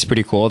 I think it's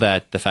pretty cool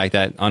that the fact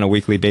that on a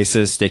weekly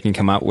basis, they can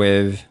come out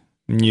with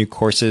new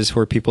courses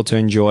for people to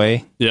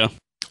enjoy Yeah.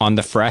 on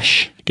the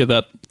fresh. Get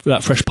that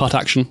fresh putt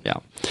action. Yeah.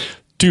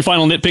 2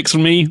 final nitpicks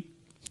from me.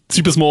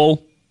 Super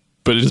small,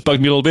 but it just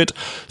bugged me a little bit.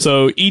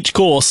 So each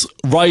course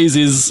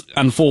rises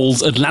and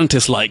falls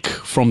Atlantis-like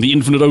from the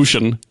infinite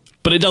ocean,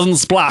 but it doesn't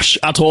splash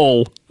at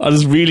all. I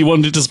just really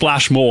wanted it to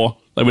splash more.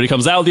 Like when it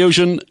comes out of the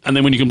ocean, and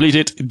then when you complete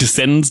it, it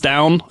descends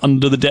down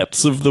under the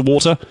depths of the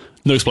water.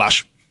 No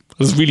splash.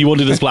 I just really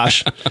wanted a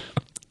splash.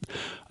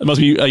 It must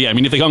be, yeah, I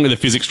mean, if they can't get the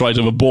physics right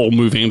of a ball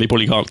moving, they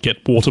probably can't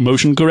get water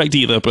motion correct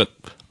either, but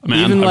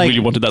man, Even I like- really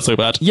wanted that so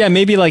bad. Yeah,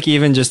 maybe like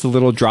even just a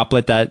little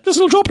droplet that Just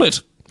a little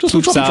droplet. Just a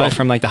little poops droplet out drop.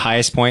 from like the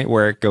highest point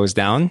where it goes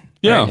down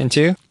Yeah. right,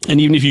 into.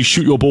 And even if you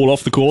shoot your ball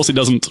off the course, it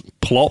doesn't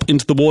plop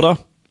into the water.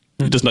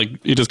 It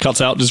just cuts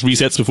out, just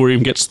resets before it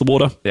even gets to the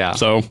water. Yeah.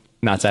 So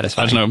Not I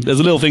satisfying. don't know. There's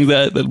a little thing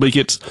there that make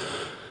it.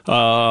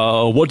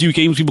 What do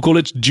games people call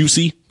it?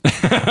 Juicy.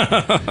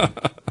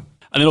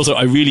 And then also,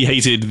 I really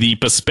hated the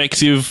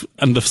perspective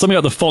and something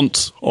about the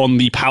font on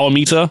the power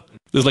meter.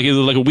 There's like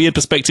a weird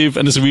perspective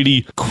and this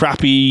really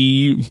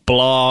crappy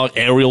blah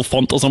Arial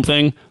font or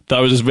something that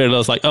I was just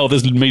realized like, oh,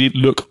 this made it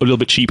look a little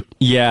bit cheap.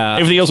 Yeah.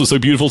 Everything else was so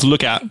beautiful to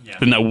look at.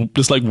 Then that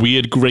just like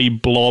weird grey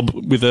blob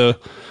with a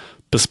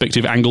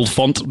perspective angled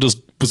font just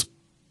was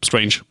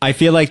strange. I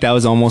feel like that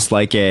was almost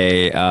like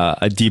a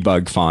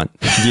debug font.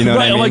 Do you know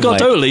what I Right? mean? Oh my god, Like,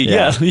 totally.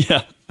 Yeah.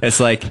 Yeah. It's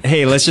like,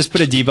 hey, let's just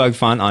put a debug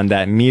font on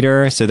that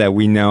meter so that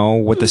we know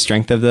what the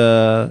strength of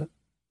the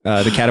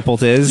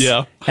catapult is.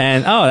 Yeah.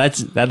 And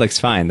that looks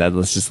fine.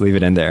 Let's just leave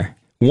it in there.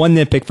 One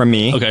nitpick from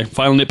me. Okay.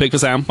 Final nitpick for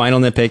Sam. Final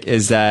nitpick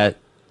is that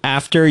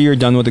after you're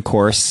done with the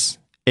course,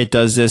 it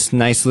does this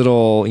nice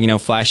little,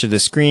 flash of the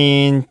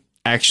screen,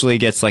 actually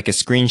gets like a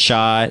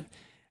screenshot,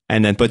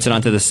 and then puts it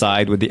onto the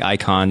side with the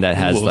icon that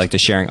has Ooh. like the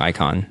sharing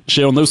icon.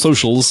 Share on those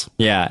socials.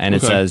 Yeah, and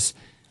it Okay. says,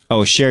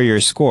 "Oh, share your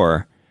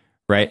score,"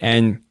 right?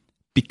 And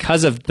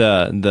because of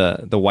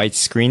the white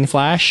screen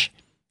flash,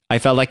 I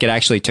felt like it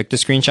actually took the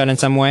screenshot in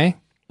some way,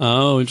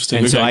 Oh, interesting.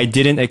 and so Okay. I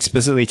didn't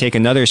explicitly take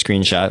another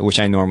screenshot, which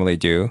I normally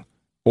do,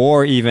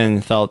 or even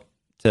felt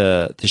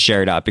to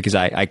share it out because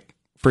I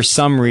for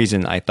some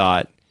reason I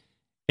thought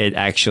it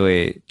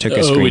actually took a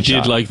screenshot. it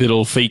did like the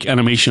little fake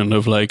animation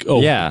of like,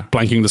 Yeah.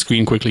 blanking the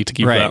screen quickly to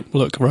keep Right. that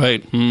look.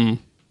 Right. Hmm.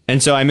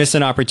 And so I missed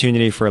an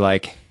opportunity for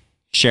like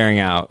sharing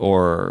out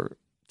or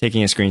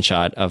taking a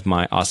screenshot of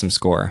my awesome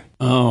score.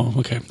 Oh,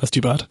 okay. That's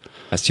too bad.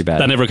 That's too bad.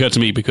 That never occurred to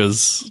me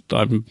because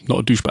I'm not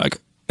a douchebag.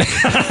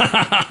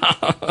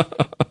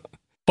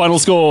 Final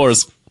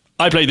scores.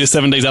 I played this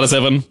 7 days out of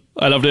 7.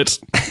 I loved it.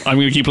 I'm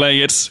going to keep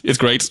playing it. It's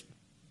great.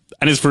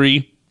 And it's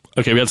free.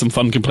 Okay, we had some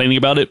fun complaining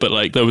about it, but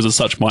like those are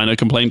such minor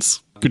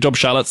complaints. Good job,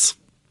 Shallots.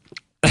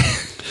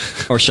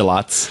 Or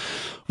shallots.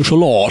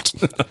 Charlotte.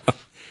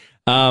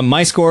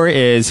 My score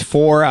is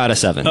 4 out of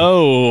 7.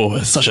 Oh,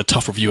 it's such a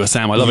tough reviewer,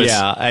 Sam. I love it.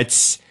 Yeah,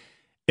 it's.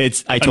 I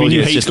I told mean, you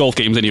it's hate just. golf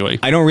games anyway.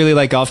 I don't really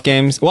like golf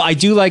games. Well, I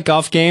do like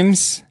golf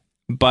games,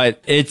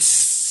 but it's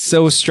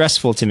so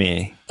stressful to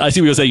me. I see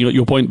what you're saying.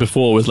 Your point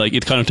before was like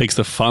it kind of takes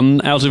the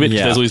fun out of it. 'Cause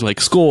Yeah. There's always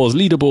like scores,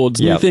 leaderboards,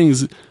 new Yep.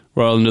 things,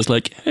 rather than just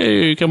like,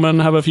 hey, come on,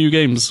 have a few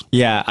games.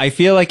 Yeah, I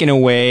feel like in a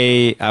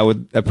way I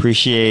would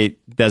appreciate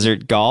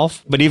desert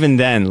golf, but even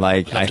then,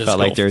 like I desert felt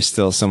like golf. there's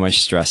still so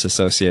much stress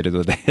associated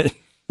with it.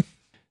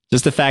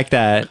 Just the fact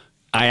that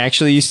I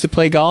actually used to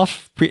play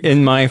golf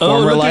in my Oh,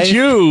 former look life. at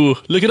you!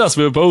 Look at us.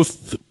 We're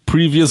both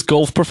previous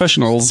golf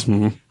professionals.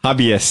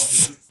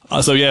 Hobbyists.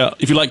 So yeah,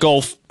 if you like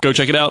golf, go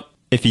check it out.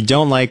 If you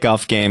don't like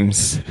golf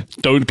games,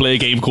 Don't play a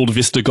game called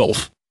Vista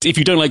Golf. If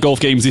you don't like golf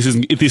games,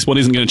 this one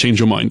isn't going to change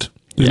your mind.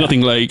 There's Yeah. nothing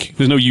like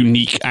there's no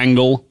unique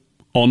angle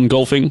on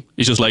golfing.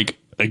 It's just like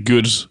a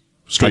good,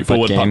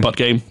 straightforward game. putt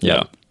game. Yep.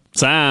 Yeah.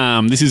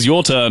 Sam, this is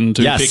your turn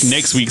to Yes. pick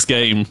next week's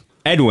game.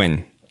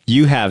 Edwin,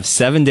 you have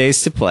 7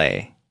 days to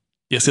play.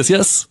 Yes, yes,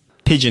 yes.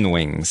 Pigeon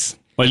Wings.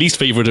 My least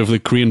favorite of the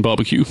Korean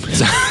barbecue.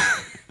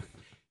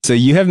 So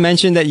you have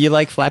mentioned that you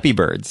like Flappy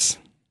Birds.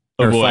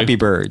 Oh, Or boy. Flappy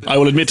Bird. I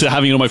will admit to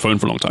having it on my phone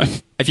for a long time.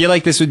 I feel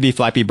like this would be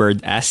Flappy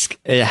Bird-esque.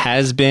 It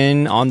has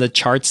been on the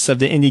charts of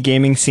the indie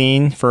gaming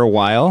scene for a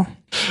while.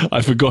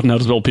 I've forgotten how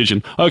to spell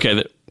pigeon.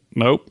 Okay,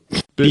 Nope.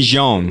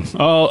 Pigeon.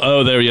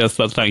 Oh, there he is.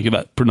 Thank you.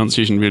 That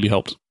pronunciation really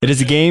helped. It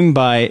is a game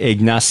by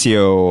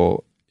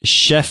Ignacio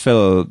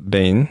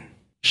Scheffelbein.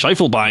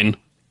 Schiefelbein.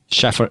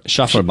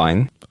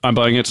 Scheffelbein. I'm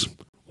buying it.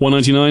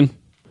 $1.99.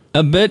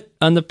 A bit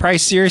on the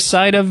pricier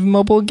side of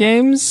mobile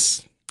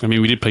games. I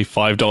mean, we did pay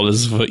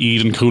 $5 for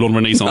Eden Coulon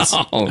Renaissance.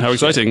 Oh, How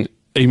exciting.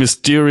 A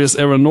mysterious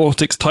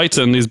aeronautics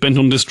titan is bent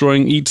on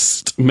destroying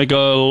East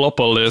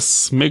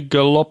Megalopolis.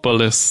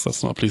 Megalopolis.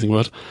 That's not a pleasing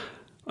word.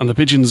 And the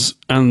pigeons...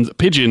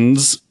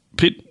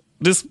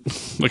 this...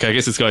 Okay, I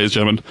guess this guy is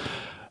German.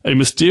 A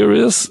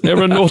mysterious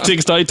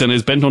aeronautics titan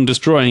is bent on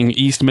destroying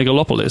East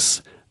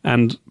Megalopolis.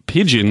 And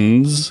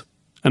pigeons...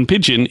 And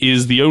Pigeon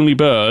is the only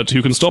bird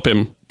who can stop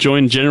him.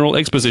 Join General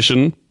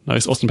Exposition,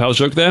 nice Austin Powers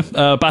joke there,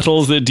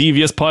 battles the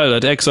devious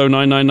pilot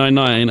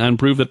XO9999 and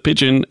prove that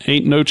Pigeon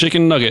ain't no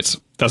chicken nugget.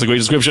 That's a great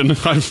description.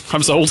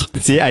 I'm sold.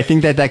 See, I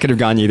think that could have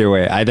gone either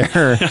way. Either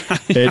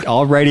it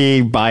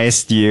already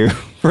biased you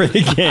for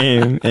the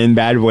game in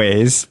bad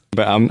ways,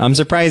 but I'm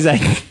surprised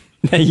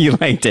that you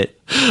liked it.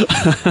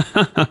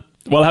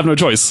 Well, I have no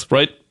choice,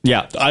 right?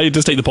 Yeah. I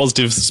just take the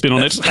positive spin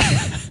on it.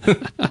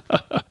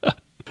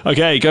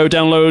 Okay, go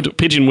download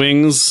Pigeon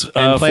Wings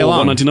And play for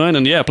along.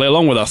 $1.99 and play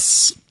along with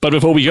us. But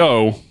before we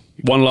go,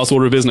 one last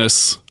order of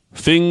business.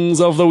 Things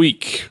of the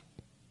week.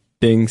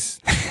 Things.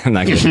 I'm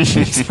not good.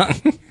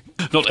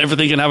 Not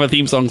everything can have a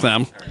theme song,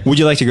 Sam. Would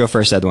you like to go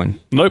first,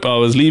 Edwin? Nope, I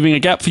was leaving a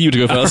gap for you to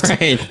go first.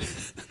 Right.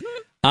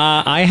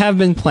 I have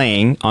been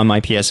playing on my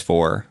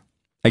PS4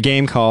 a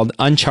game called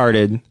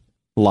Uncharted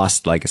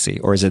Lost Legacy,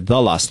 or is it The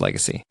Lost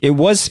Legacy? It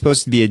was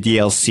supposed to be a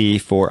DLC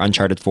for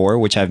Uncharted 4,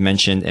 which I've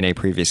mentioned in a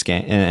previous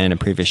game in a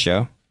previous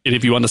show. And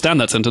if you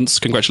understand that sentence,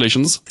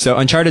 congratulations. So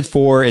Uncharted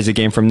 4 is a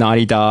game from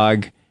Naughty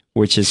Dog,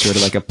 which is sort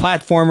of like a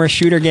platformer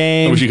shooter I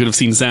game. wish you could have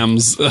seen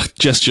Sam's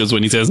gestures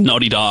when he says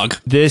Naughty Dog.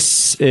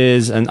 This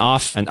is an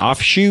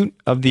offshoot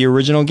of the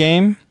original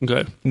game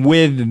Okay.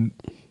 with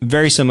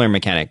very similar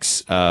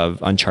mechanics of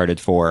Uncharted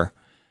 4.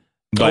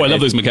 I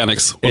love those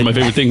mechanics. One of my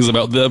favorite things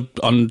about the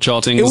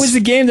Uncharting. It was the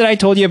game that I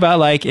told you about.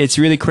 Like, it's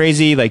really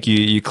crazy. Like,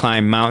 you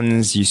climb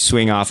mountains, you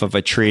swing off of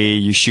a tree,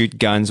 you shoot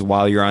guns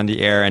while you're on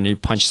the air, and you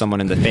punch someone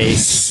in the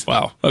face.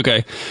 Wow.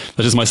 Okay.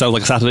 That just might sound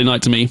like a Saturday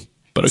night to me,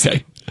 but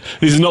okay.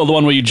 This is not the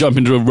one where you jump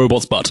into a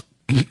robot's butt.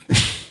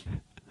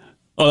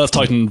 Oh, that's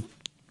Titanfall.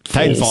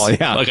 Titanfall,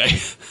 yeah. Okay.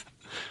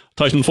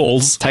 Titan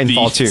Falls.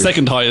 Titanfall the 2.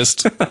 second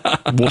highest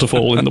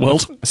waterfall in the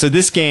world. So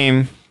this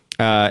game,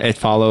 it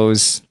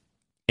follows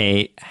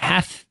a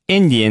half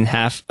Indian,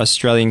 half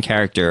Australian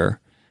character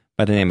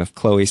by the name of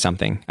Chloe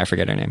something. I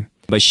forget her name.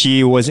 But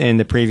she was in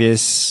the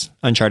previous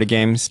Uncharted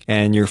games,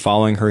 and you're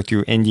following her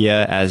through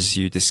India as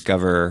you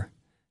discover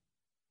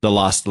the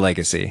Lost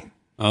Legacy.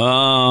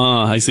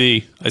 Ah, I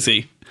see.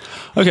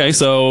 Okay,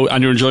 so,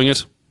 and you're enjoying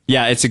it?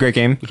 Yeah, it's a great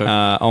game. Okay.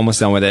 Almost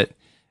done with it.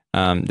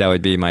 That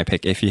would be my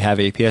pick. If you have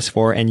a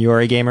PS4 and you are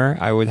a gamer,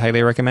 I would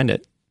highly recommend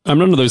it. I'm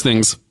none of those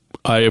things.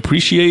 I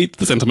appreciate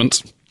the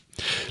sentiment.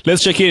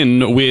 Let's check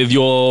in with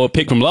your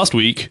pick from last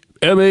week,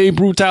 MA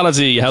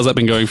Brutality. How's that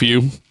been going for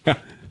you?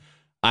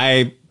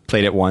 I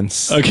played it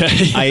once.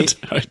 Okay.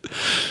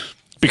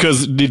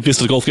 Because did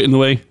Vista Golf get in the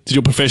way? Did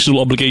your professional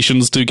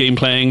obligations to game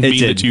playing mean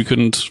did. that you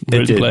couldn't It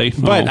really did. play?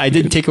 But Oh. I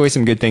did take away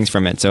some good things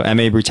from it. So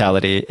MA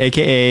Brutality,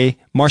 aka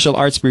Martial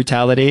Arts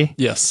Brutality.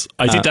 Yes,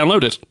 I did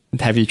download it.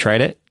 Have you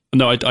tried it?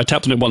 No, I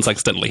tapped on it once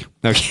accidentally.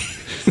 Okay.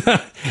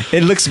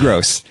 It looks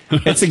gross.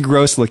 It's a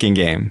gross looking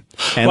game.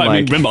 And Well, I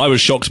mean, remember, I was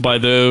shocked by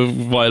the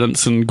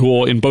violence and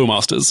gore in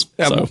Bowmasters.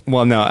 So.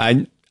 well,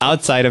 no,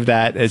 outside of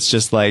that, it's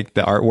just like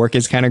the artwork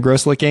is kind of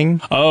gross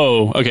looking.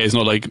 Oh, okay. It's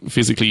not like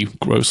physically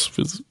gross.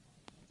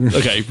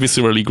 Okay,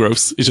 viscerally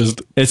gross. It's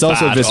just It's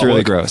also bad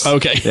viscerally artwork. gross.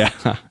 Okay.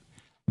 Yeah.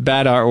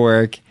 Bad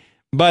artwork.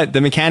 But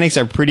the mechanics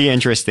are pretty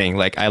interesting.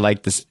 Like, I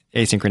like this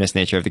asynchronous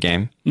nature of the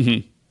game.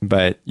 Mm-hmm.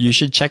 But you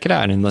should check it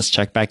out, and let's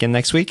check back in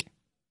next week.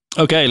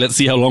 Okay, let's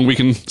see how long we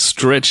can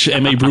stretch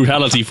MA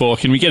Brutality for.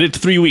 Can we get it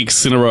 3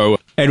 weeks in a row?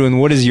 Edwin,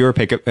 what is your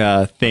pick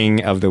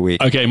thing of the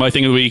week? Okay, my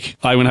thing of the week.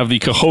 I'm going to have the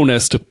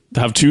cojones to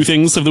have two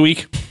things of the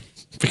week.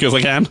 Because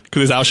I can.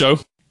 Because it's our show.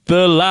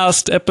 The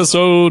last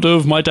episode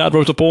of My Dad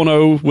Wrote a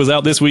Porno was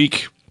out this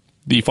week.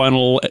 The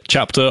final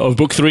chapter of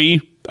book 3.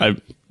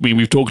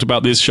 We've talked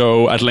about this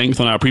show at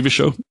length on our previous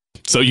show.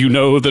 So you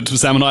know that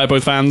Sam and I are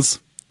both fans.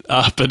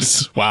 But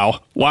it's,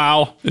 wow,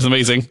 it's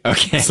amazing.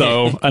 Okay.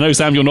 So I know,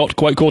 Sam, you're not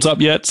quite caught up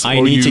yet.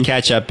 I need to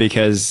catch up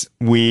because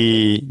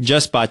we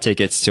just bought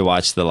tickets to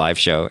watch the live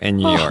show in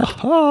New York.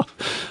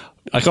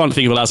 I can't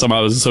think of the last time I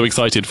was so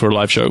excited for a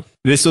live show.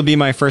 This will be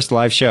my first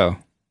live show.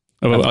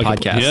 Oh, the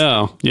podcast.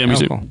 Yeah, me Oh,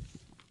 too.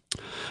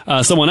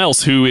 cool. Someone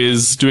else who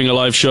is doing a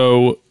live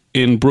show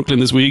in Brooklyn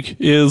this week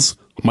is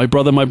My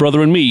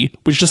Brother and Me,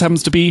 which just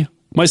happens to be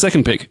my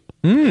second pick.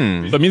 I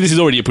mean, this is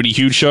already a pretty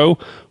huge show,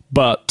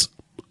 but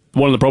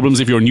one of the problems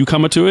if you're a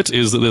newcomer to it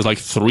is that there's like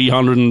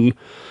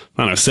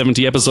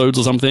 370 episodes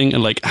or something,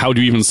 and like, how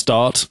do you even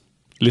start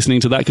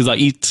listening to that? Because like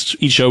each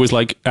show is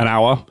like an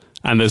hour,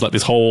 and there's like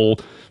this whole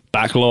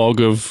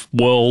backlog of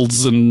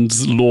worlds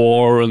and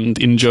lore and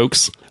in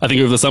jokes. I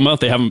think over the summer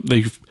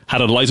they've had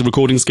a lighter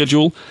recording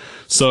schedule.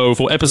 So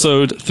for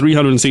episode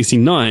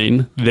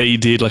 369, they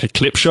did like a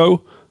clip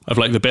show of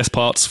like the best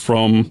parts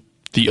from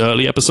the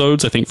early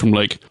episodes, I think from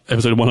like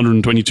episode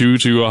 122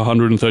 to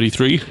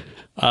 133.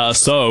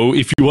 So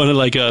if you wanted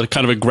like a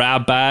kind of a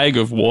grab bag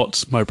of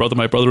what My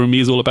Brother and Me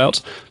is all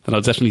about, then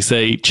I'd definitely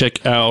say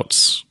check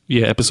out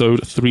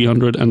episode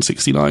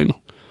 369.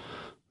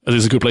 This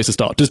is a good place to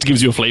start. Just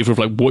gives you a flavor of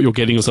like what you're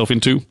getting yourself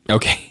into.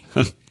 Okay.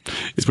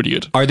 It's pretty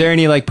good. Are there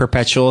any like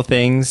perpetual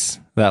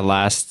things that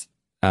last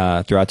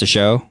throughout the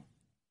show?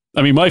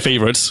 I mean, my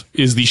favorite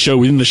is the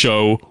show in the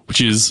show, which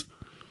is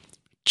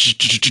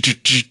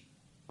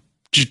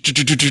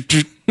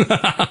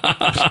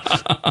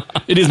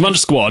it is Munch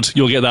Squad.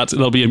 You'll get that.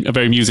 It'll be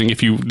very amusing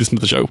if you listen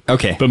to the show.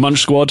 Okay. But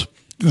Munch Squad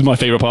is my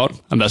favorite part,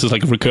 and that's just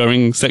like a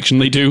recurring section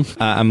they do.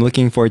 I'm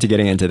looking forward to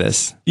getting into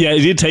this. Yeah, it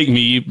did take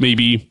me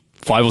maybe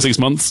 5 or 6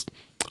 months.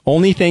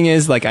 Only thing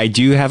is, like, I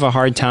do have a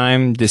hard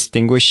time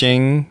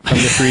distinguishing from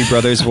the three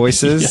brothers'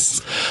 voices.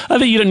 Yes. I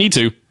think you don't need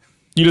to.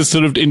 You just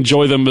sort of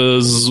enjoy them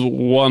as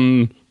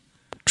one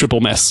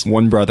triple mess.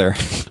 One brother.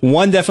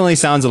 One definitely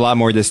sounds a lot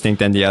more distinct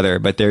than the other,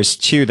 but there's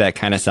two that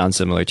kind of sound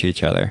similar to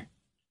each other.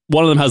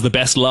 One of them has the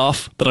best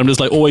laugh that I'm just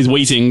like always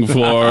waiting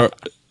for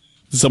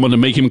someone to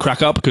make him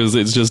crack up, because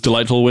it's just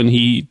delightful when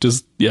he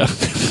just,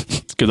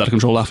 goes out of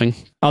control laughing.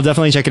 I'll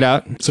definitely check it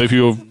out. So if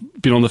you've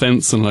been on the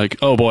fence and like,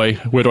 oh boy,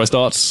 where do I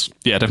start?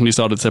 Yeah, definitely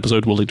start this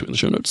episode. We'll link to it in the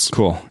show notes.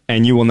 Cool.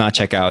 And you will not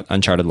check out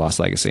Uncharted Lost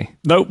Legacy?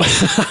 Nope.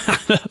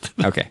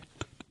 Okay.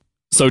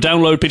 So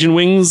download Pigeon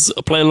Wings,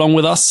 play along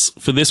with us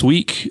for this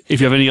week. If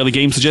you have any other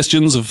game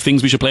suggestions of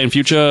things we should play in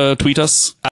future, tweet us